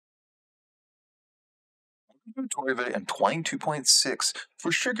tutorial in Twine 2.6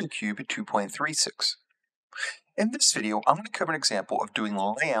 for SugarCube 2.36. In this video, I'm going to cover an example of doing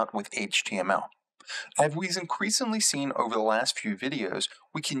layout with HTML. As we've increasingly seen over the last few videos,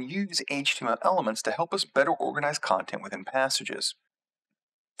 we can use HTML elements to help us better organize content within passages.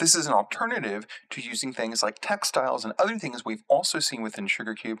 This is an alternative to using things like text styles and other things we've also seen within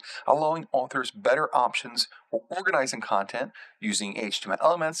SugarCube, allowing authors better options for organizing content using HTML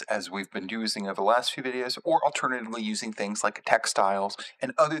elements as we've been using over the last few videos, or alternatively using things like text styles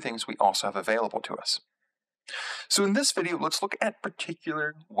and other things we also have available to us. So in this video, let's look at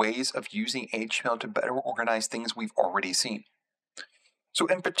particular ways of using HTML to better organize things we've already seen. So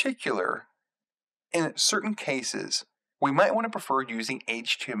in particular, in certain cases, we might want to prefer using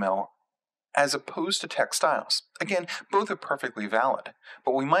HTML as opposed to text styles. Again, both are perfectly valid,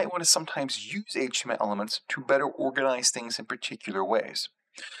 but we might want to sometimes use HTML elements to better organize things in particular ways.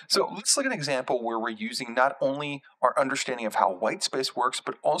 So let's look at an example where we're using not only our understanding of how whitespace works,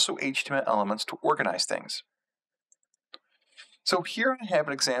 but also HTML elements to organize things. So here I have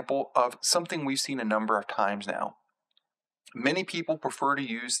an example of something we've seen a number of times now. Many people prefer to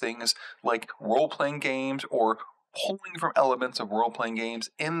use things like role-playing games or pulling from elements of role-playing games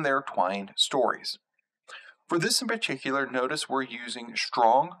in their Twine stories. For this in particular, notice we're using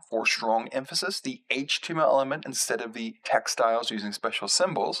strong for strong emphasis, the HTML element instead of the text styles using special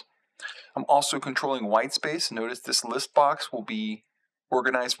symbols. I'm also controlling whitespace. Notice this list box will be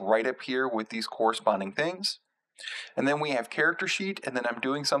organized right up here with these corresponding things. And then we have character sheet, and then I'm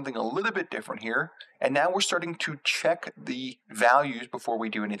doing something a little bit different here. And now we're starting to check the values before we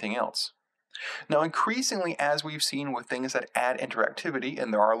do anything else. Now, increasingly, as we've seen with things that add interactivity,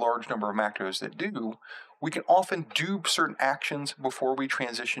 and there are a large number of macros that do, we can often do certain actions before we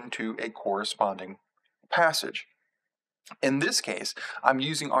transition to a corresponding passage. In this case, I'm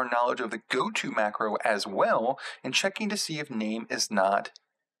using our knowledge of the goTo macro as well and checking to see if name is not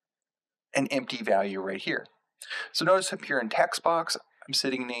an empty value right here. So notice up here in text box, I'm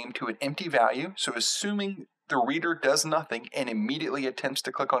setting name to an empty value. So assuming the reader does nothing and immediately attempts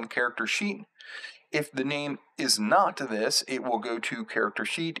to click on character sheet, if the name is not this, it will go to character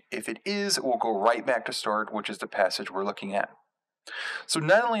sheet. If it is, it will go right back to start, which is the passage we're looking at. So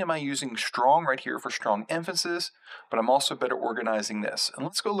not only am I using strong right here for strong emphasis, but I'm also better organizing this. And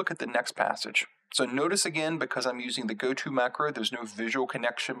let's go look at the next passage. So notice again, because I'm using the goTo macro, there's no visual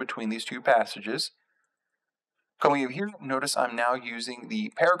connection between these two passages. Coming over here, notice I'm now using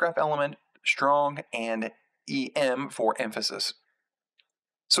the paragraph element, strong, and EM for emphasis.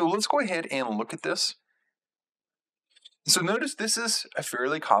 So let's go ahead and look at this. So notice this is a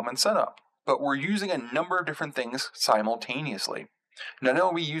fairly common setup, but we're using a number of different things simultaneously. Not only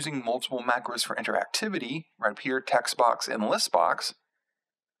are we using multiple macros for interactivity, right up here, text box and list box,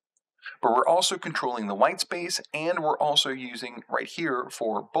 but we're also controlling the white space, and we're also using right here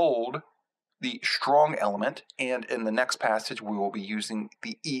for bold, the strong element, and in the next passage we will be using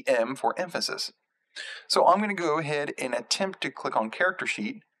the EM for emphasis. So I'm going to go ahead and attempt to click on character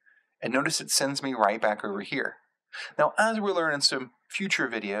sheet, and notice it sends me right back over here. Now, as we learn in some future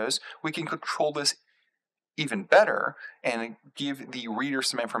videos, we can control this even better and give the reader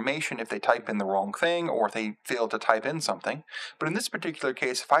some information if they type in the wrong thing or if they fail to type in something. But in this particular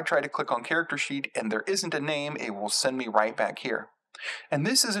case, if I try to click on character sheet and there isn't a name, it will send me right back here. And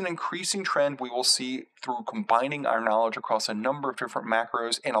this is an increasing trend we will see through combining our knowledge across a number of different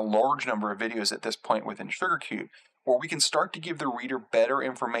macros and a large number of videos at this point within SugarCube, where we can start to give the reader better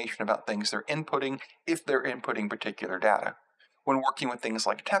information about things they're inputting if they're inputting particular data. When working with things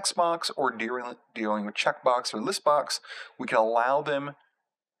like text box or dealing with checkbox or list box, we can allow them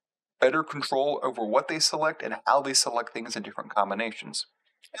better control over what they select and how they select things in different combinations.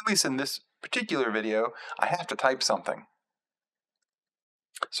 At least in this particular video, I have to type something.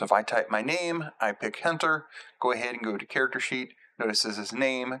 So if I type my name, I pick Hunter, go ahead and go to character sheet. Notice this is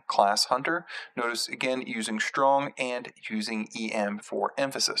name, class Hunter. Notice again using strong and using EM for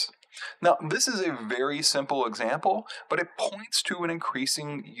emphasis. Now this is a very simple example, but it points to an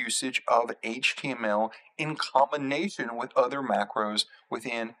increasing usage of HTML in combination with other macros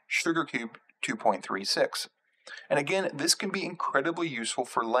within SugarCube 2.36. And again, this can be incredibly useful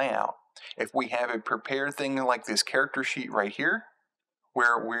for layout. If we have a prepared thing like this character sheet right here,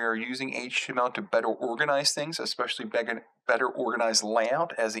 where we're using HTML to better organize things, especially better organize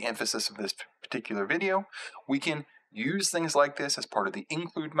layout as the emphasis of this particular video, we can use things like this as part of the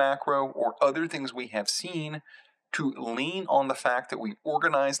include macro or other things we have seen to lean on the fact that we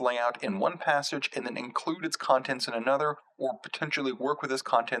organize layout in one passage and then include its contents in another, or potentially work with its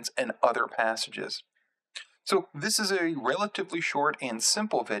contents in other passages. So this is a relatively short and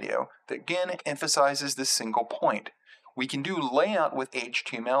simple video that again emphasizes this single point. We can do layout with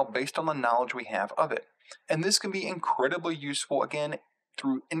HTML based on the knowledge we have of it. And this can be incredibly useful again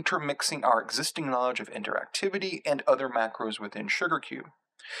through intermixing our existing knowledge of interactivity and other macros within SugarCube.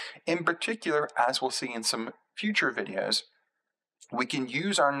 In particular, as we'll see in some future videos, we can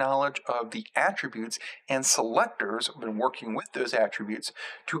use our knowledge of the attributes and selectors when working with those attributes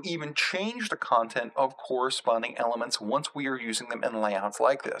to even change the content of corresponding elements once we are using them in layouts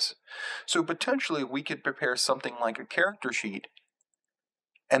like this. So potentially we could prepare something like a character sheet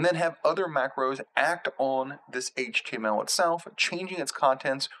and then have other macros act on this HTML itself, changing its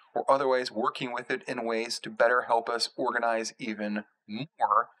contents or otherwise working with it in ways to better help us organize even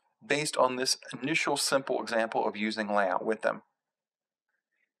more based on this initial simple example of using layout with them.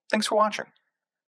 Thanks for watching.